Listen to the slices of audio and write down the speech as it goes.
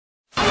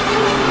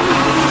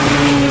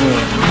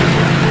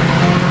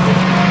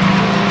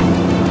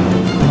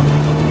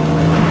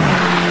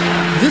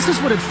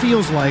is what it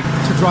feels like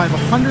to drive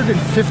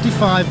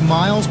 155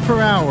 miles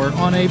per hour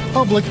on a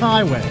public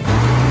highway.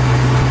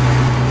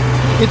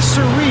 It's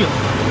surreal,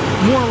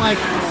 more like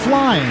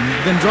flying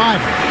than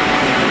driving.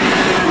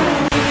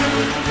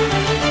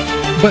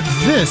 But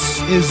this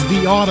is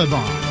the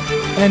Autobahn.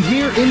 And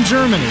here in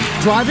Germany,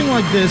 driving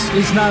like this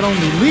is not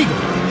only legal,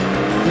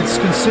 it's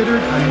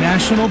considered a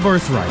national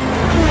birthright.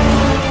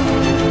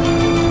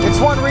 It's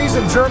one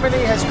reason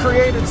Germany has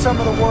created some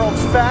of the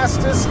world's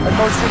fastest and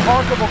most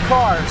remarkable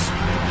cars,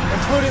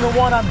 including the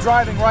one I'm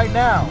driving right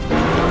now.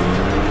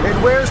 It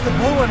wears the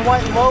blue and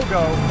white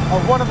logo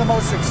of one of the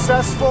most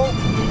successful,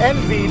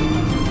 envied,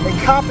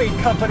 and copied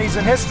companies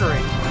in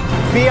history,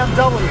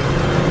 BMW.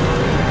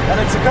 And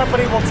it's a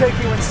company we'll take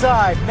you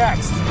inside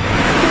next.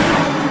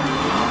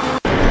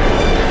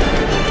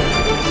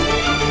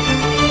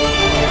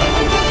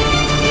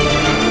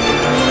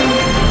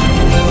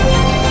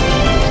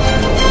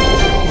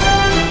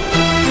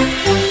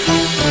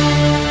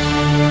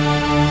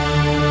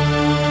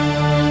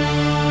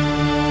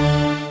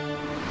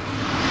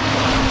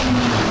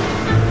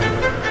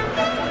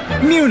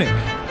 Munich,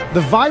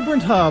 the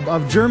vibrant hub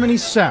of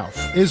Germany's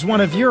south, is one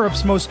of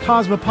Europe's most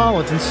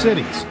cosmopolitan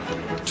cities.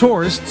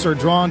 Tourists are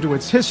drawn to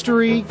its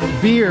history,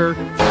 beer,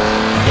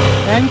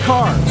 and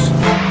cars.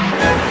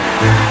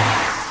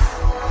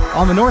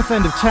 On the north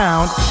end of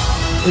town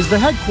is the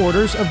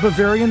headquarters of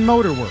Bavarian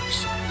Motor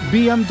Works,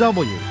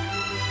 BMW.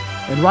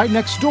 And right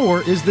next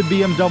door is the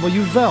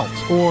BMW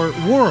Welt, or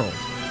World,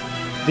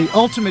 the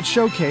ultimate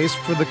showcase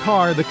for the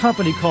car the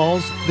company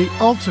calls the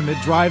ultimate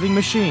driving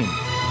machine.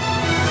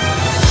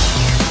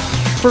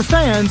 For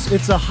fans,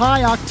 it's a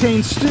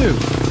high-octane stew.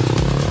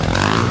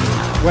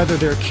 Whether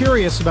they're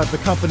curious about the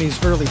company's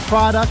early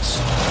products,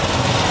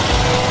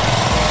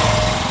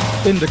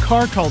 into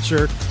car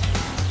culture,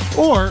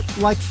 or,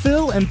 like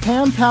Phil and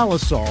Pam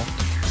Palisol,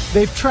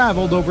 they've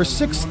traveled over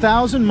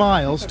 6,000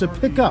 miles to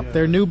pick up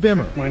their new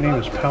Bimmer. My name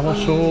is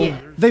Palisol.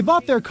 They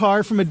bought their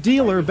car from a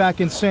dealer back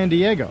in San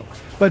Diego,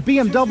 but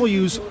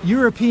BMW's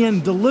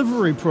European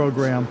delivery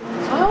program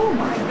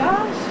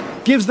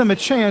gives them a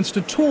chance to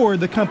tour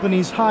the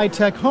company's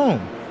high-tech home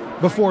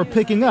before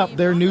picking up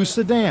their new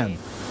sedan.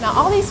 Now,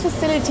 all these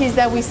facilities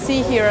that we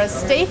see here are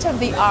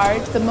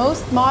state-of-the-art, the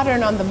most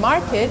modern on the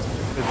market.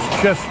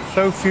 It's just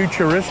so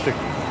futuristic.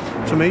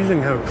 It's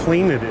amazing how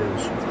clean it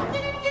is.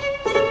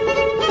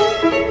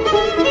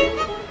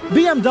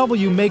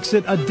 BMW makes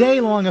it a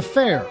day-long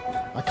affair,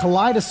 a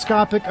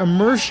kaleidoscopic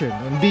immersion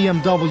in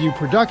BMW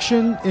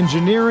production,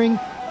 engineering,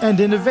 and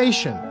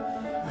innovation.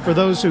 For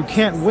those who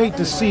can't wait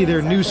to see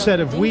their new set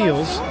of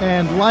wheels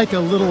and like a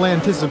little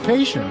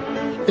anticipation,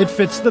 it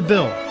fits the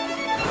bill.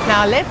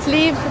 Now let's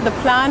leave the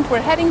plant.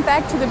 We're heading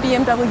back to the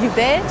BMW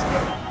Welt.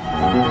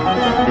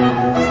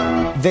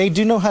 They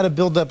do know how to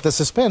build up the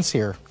suspense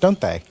here,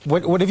 don't they?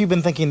 What have you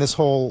been thinking this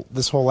whole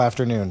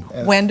afternoon?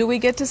 When do we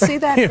get to see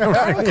that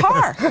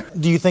car?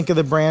 Do you think of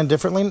the brand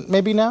differently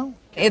maybe now?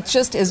 It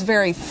just is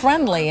very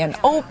friendly and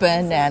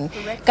open, and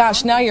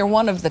gosh, now you're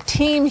one of the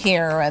team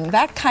here, and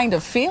that kind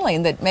of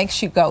feeling that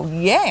makes you go,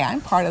 yeah,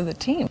 I'm part of the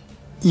team.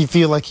 You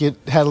feel like you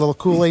had a little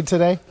Kool-Aid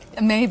today?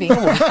 Maybe.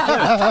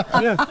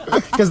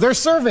 Because they're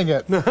serving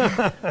it.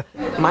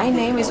 My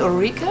name is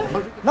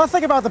Ulrike.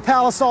 Nothing about the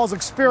Palisol's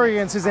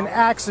experience is an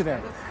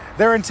accident.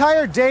 Their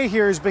entire day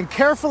here has been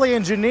carefully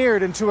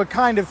engineered into a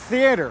kind of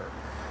theater.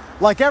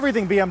 Like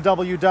everything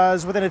BMW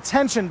does, with an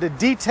attention to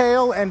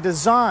detail and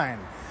design.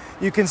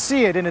 You can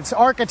see it in its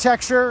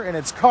architecture, in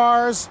its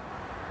cars,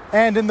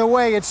 and in the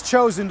way it's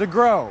chosen to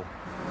grow.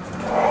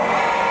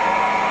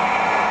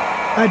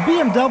 At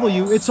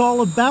BMW, it's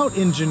all about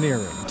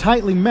engineering,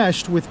 tightly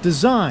meshed with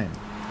design.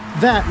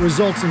 That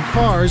results in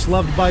cars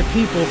loved by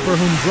people for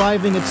whom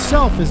driving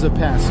itself is a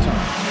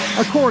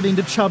pastime, according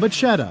to Chubba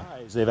Chetta.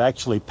 They've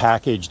actually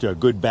packaged a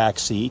good back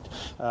seat.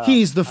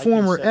 He's the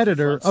former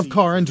editor of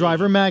Car and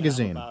Driver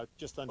magazine.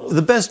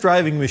 The best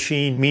driving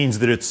machine means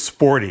that it's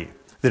sporty,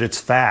 that it's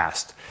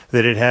fast,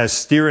 that it has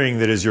steering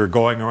that as you're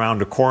going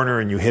around a corner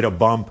and you hit a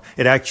bump,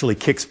 it actually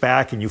kicks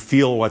back and you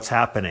feel what's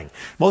happening.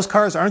 Most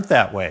cars aren't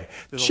that way.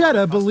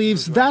 Chetta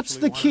believes that's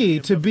the key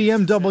to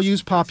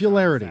BMW's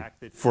popularity.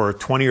 For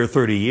 20 or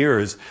 30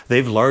 years,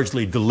 they've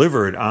largely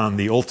delivered on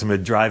the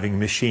ultimate driving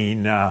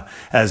machine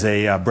as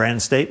a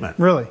brand statement.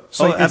 Really?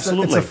 So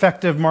absolutely. It's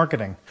effective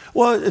marketing.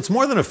 Well, it's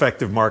more than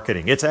effective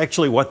marketing. It's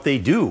actually what they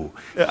do.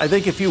 I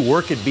think if you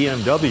work at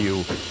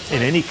BMW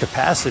in any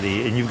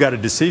capacity and you've got a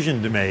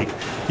decision to make,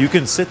 you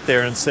can sit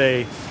there and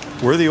say,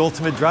 we're the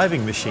ultimate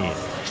driving machine.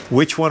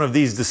 Which one of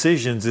these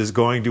decisions is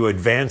going to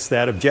advance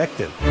that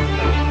objective?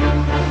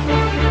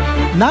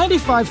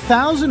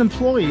 95,000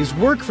 employees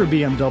work for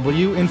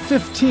BMW in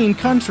 15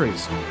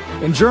 countries.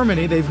 In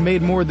Germany, they've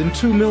made more than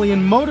 2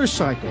 million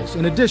motorcycles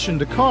in addition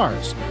to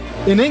cars.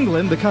 In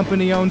England, the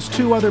company owns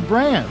 2 other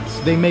brands.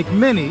 They make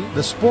Mini,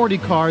 the sporty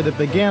car that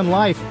began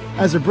life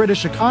as a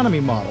British economy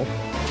model,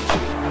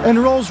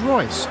 and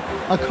Rolls-Royce,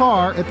 a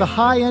car at the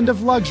high end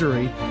of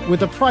luxury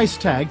with a price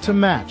tag to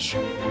match.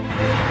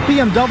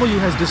 BMW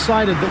has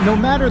decided that no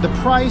matter the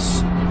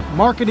price,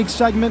 marketing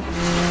segment,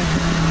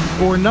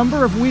 or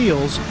number of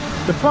wheels,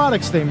 the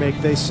products they make,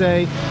 they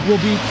say, will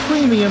be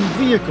premium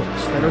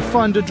vehicles that are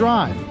fun to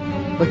drive.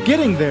 But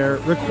getting there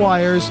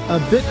requires a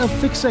bit of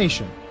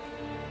fixation.